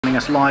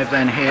joining us live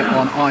then here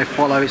on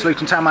iFollow. It's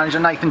Luton Town manager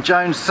Nathan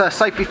Jones,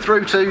 safely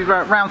through to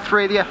round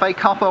 3 of the FA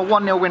Cup, a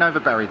 1-0 win over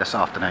Bury this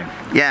afternoon.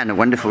 Yeah, and a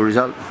wonderful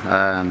result.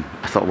 I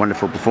thought a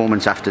wonderful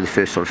performance after the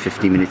first sort of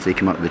 15 minutes they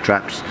came out of the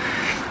traps.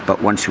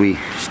 But once we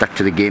stuck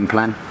to the game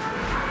plan,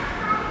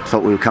 I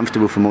thought we were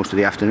comfortable for most of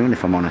the afternoon,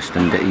 if I'm honest.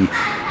 And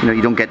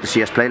you don't get to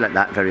see us play like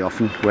that very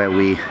often, where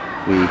we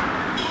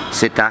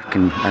sit back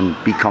and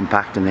be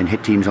compact and then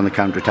hit teams on the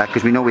counter-attack,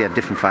 because we know we have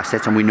different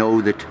facets, and we know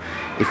that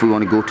if we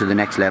want to go to the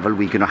next level,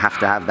 we're going to have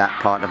that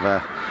part of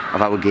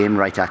our game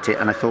right at it.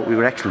 And I thought we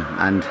were excellent,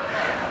 and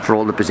for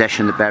all the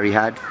possession that Bury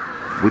had,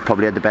 we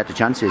probably had the better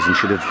chances and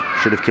should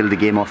have killed the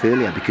game off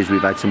earlier, because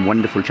we've had some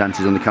wonderful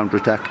chances on the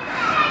counter-attack.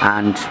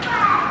 And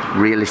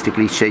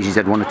realistically, Shazy's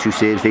had 1 or 2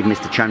 saves. They've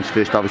missed a chance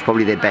first half. It was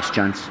probably their best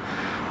chance,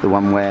 the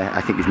one where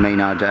I think it was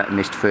Maynard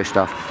missed first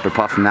half. But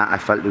apart from that, I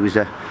felt it was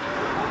a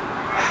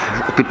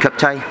good cup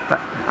tie, but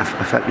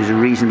I felt it was a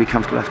reasonably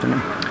comfortable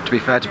afternoon. To be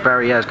fair to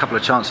Bury, yeah, there's a couple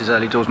of chances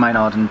early doors,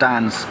 Maynard and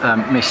Dan's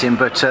missing,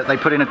 but they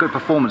put in a good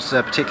performance,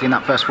 particularly in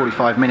that first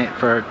 45 minutes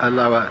for a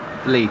lower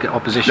league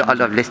opposition.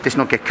 Let's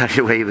not get carried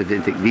away with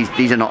it.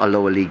 These are not a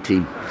lower league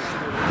team.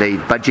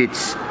 The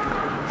budgets,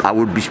 I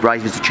would be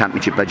surprised if it's a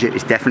championship budget.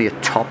 It's definitely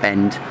a top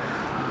end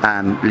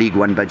League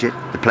One budget.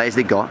 The players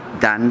they got,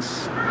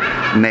 Dan's,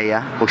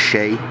 Mayer,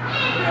 O'Shea,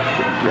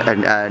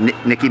 and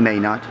Nicky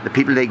Maynard, the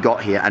people they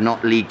got here are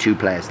not League Two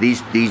players.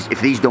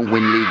 If these don't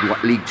win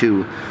League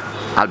Two,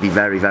 I'll be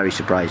very, very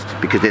surprised,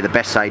 because they're the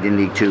best side in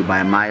League Two by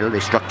a mile.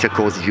 Their structure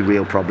causes you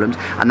real problems,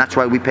 and that's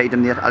why we paid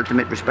them the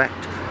ultimate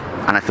respect.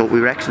 And I thought we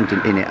were excellent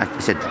in it. I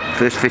said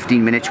first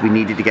 15 minutes we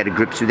needed to get a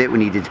grip with it.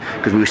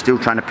 Because we were still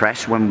trying to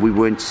press when we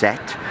weren't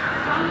set.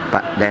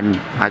 But then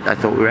I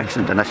thought we were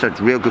excellent, and I thought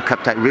real good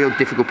cup tie, real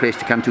difficult place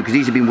to come to, because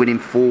these have been winning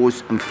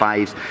 4s and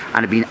 5s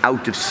and have been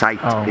out of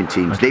sight in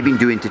teams. They've been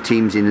doing to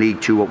teams in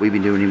League Two what we've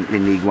been doing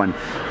in League One.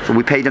 So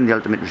we paid them the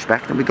ultimate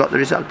respect, and we got the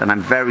result. And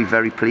I'm very,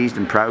 very pleased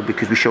and proud,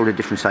 because we showed a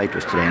different side to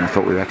us today, and I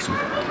thought we were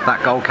excellent.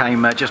 That goal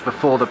came just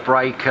before the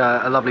break.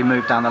 A lovely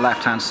move down the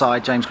left-hand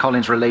side. James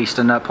Collins released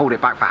and pulled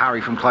it back for Harry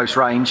from close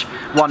range.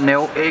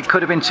 1-0. It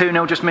could have been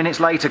 2-0 just minutes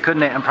later,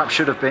 couldn't it? And perhaps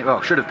should have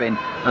been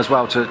as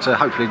well, to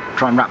hopefully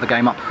try and wrap the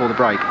game up before the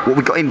break. Well,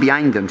 we got in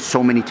behind them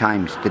so many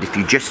times that if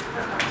you just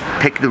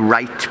pick the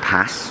right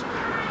pass,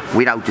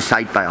 we're out of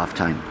sight by half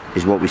time,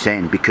 is what we're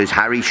saying, because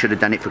Harry should have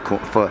done it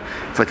for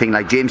a thing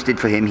like James did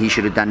for him. He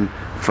should have done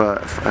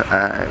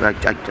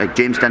like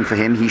James done for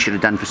him. He should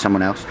have done for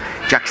someone else.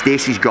 Jack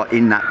Stacey's got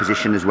in that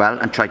position as well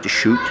and tried to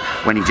shoot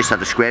when he just had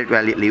to square it to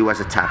Elliot Liu as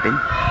a tap in.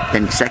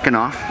 Then second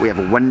half, we have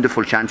a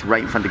wonderful chance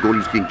right in front of the goal.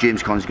 You think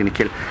James Collins is going to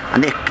kill it,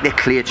 and they're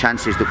clear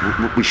chances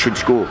that we should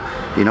score,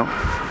 you know.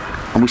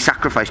 And we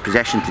sacrificed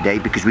possession today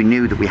because we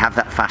knew that we have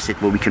that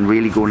facet where we can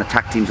really go and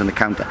attack teams on the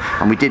counter,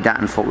 and we did that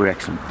and thought we were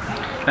excellent.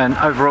 And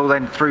overall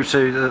then through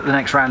to the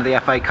next round of the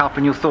FA Cup,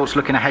 and your thoughts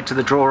looking ahead to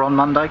the draw on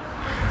Monday?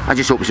 I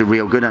just hope it's a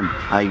real good one.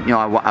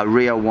 I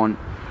really want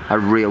a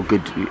real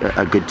good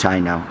tie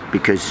now,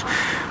 because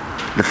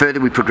the further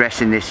we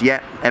progress in this,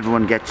 yeah,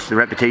 everyone gets the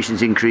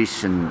reputations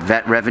increase and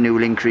vet revenue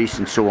will increase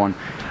and so on,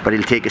 but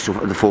it'll take us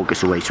the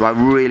focus away. So I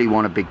really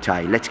want a big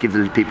tie. Let's give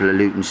the people of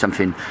Luton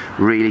something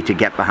really to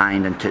get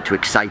behind and to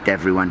excite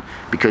everyone,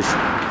 because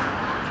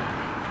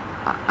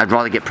I'd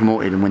rather get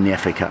promoted than win the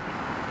FA Cup.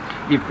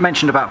 You've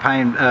mentioned about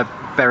paying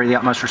Bury the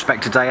utmost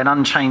respect today, an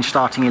unchanged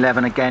starting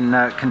 11 again,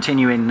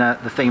 continuing the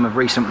theme of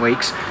recent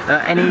weeks.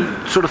 Any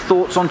sort of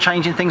thoughts on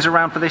changing things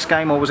around for this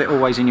game, or was it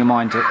always in your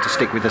mind to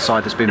stick with the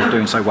side that's been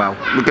doing so well?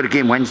 We've got a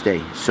game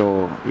Wednesday,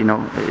 so you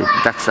know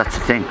that's the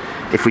thing.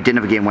 If we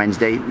didn't have a game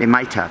Wednesday, it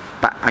might have.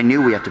 But I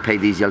knew we had to pay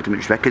these the ultimate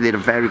respect, because they're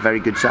a very, very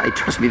good side.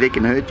 Trust me, they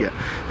can hurt you.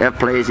 They have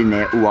players in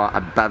there who are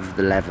above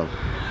the level,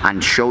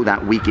 and show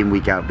that week in,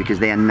 week out, because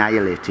they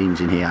annihilate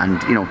teams in here,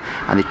 and you know,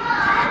 and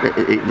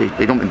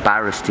they don't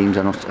embarrass teams.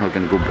 I'm not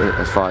going to go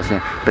as far as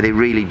that, but they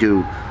really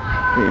do.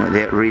 You know,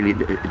 they really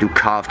do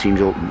carve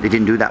teams open. They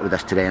didn't do that with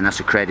us today, and that's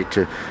a credit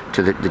to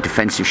the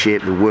defensive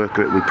shape, the work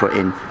rate we put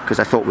in, because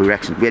I thought we were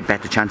excellent. We had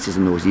better chances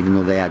than those, even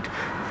though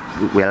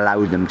we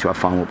allowed them to have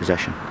far more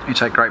possession. You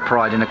take great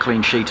pride in a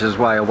clean sheet as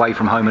well, away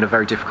from home at a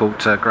very difficult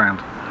ground.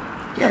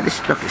 Yeah, this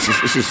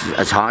is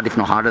as hard, if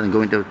not harder, than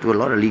going to a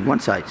lot of League One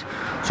sides.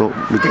 So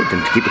we did,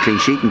 and to keep a clean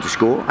sheet and to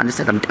score. And I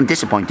said, I'm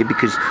disappointed,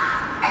 because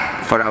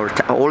for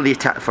all the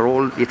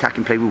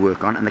attacking play we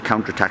work on, and the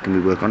counter-attacking we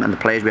work on, and the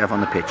players we have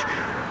on the pitch,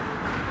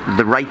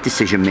 the right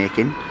decision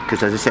making,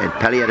 because as I said,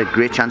 Pelly had a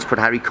great chance to put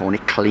Harry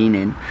Connick clean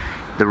in.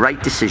 The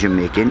right decision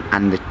making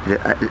and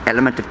the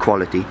element of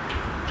quality,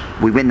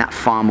 we win that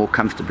far more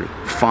comfortably.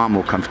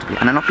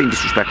 And I'm not being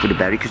disrespectful to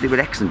Bury, because they were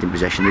excellent in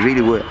possession, they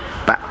really were.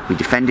 But we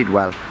defended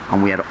well,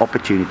 and we had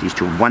opportunities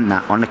to have won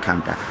that on the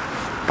counter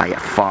by a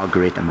far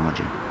greater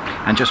margin.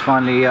 And just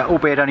finally,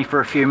 albeit only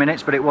for a few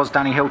minutes, but it was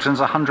Danny Hilton's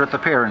 100th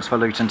appearance for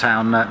Luton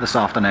Town this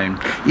afternoon.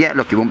 Yeah,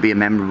 look, it won't be a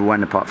memorable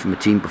one apart from a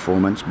team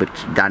performance, but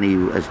Danny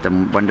has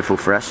done wonderful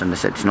for us, and I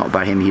said it's not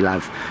about him. He'll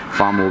have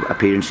far more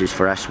appearances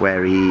for us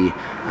where he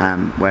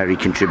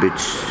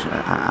contributes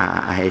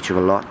a heck of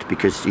a lot,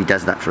 because he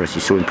does that for us.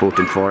 He's so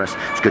important for us.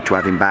 It's good to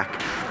have him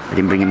back. I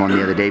didn't bring him on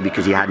the other day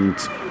because he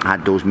hadn't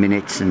had those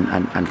minutes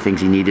and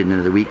things he needed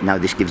in the week. Now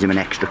this gives him an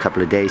extra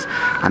couple of days,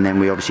 and then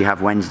we obviously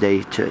have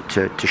Wednesday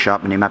to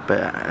sharpen him up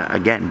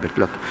again. But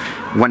look,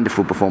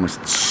 wonderful performance.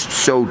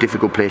 So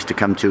difficult place to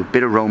come to.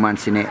 Bit of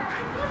romance in it.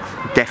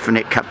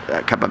 Definite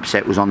cup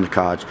upset was on the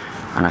cards,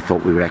 and I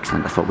thought we were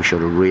excellent. I thought we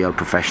showed a real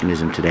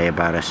professionalism today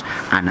about us,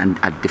 and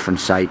a different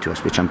side to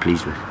us, which I'm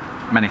pleased with.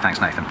 Many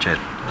thanks, Nathan. Cheers.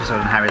 Just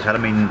on Harry as well. I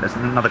mean, there's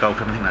another goal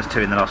for him. I think that's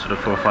 2 in the last sort of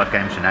 4 or 5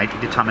 games tonight. He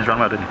did time his run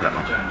well, didn't he, for that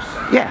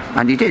one? Yeah,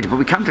 and he did. But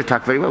we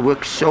counter-attack very well.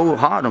 Worked so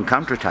hard on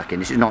counter-attacking.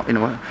 This is not,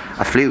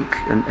 a fluke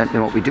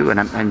and what we do.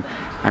 And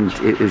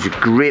it was a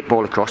great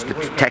ball across.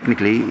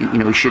 Technically,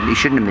 he shouldn't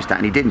have missed that,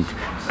 and he didn't.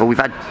 But we've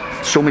had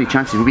so many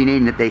chances. We've been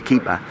in at their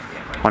keeper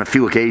on a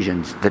few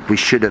occasions that we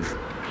should have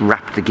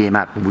wrapped the game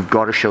up, and we've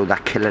got to show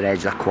that killer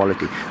edge, that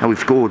quality. Now we've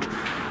scored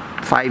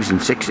 5s and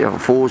 6s,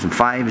 4s and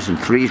 5s and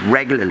 3s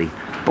regularly,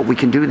 but we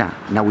can do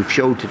that. Now we've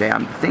showed today,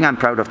 the thing I'm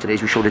proud of today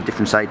is we showed a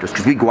different side to us,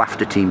 because we go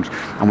after teams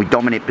and we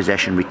dominate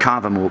possession, we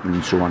carve them open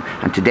and so on.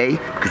 And today,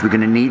 because we're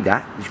going to need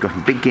that, we've got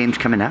some big games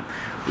coming up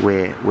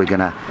where we're going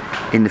to,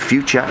 in the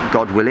future,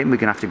 God willing, we're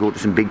going to have to go to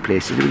some big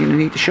places. We're going to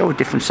need to show a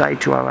different side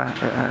to our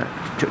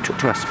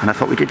to us, and I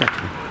thought we did that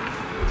today.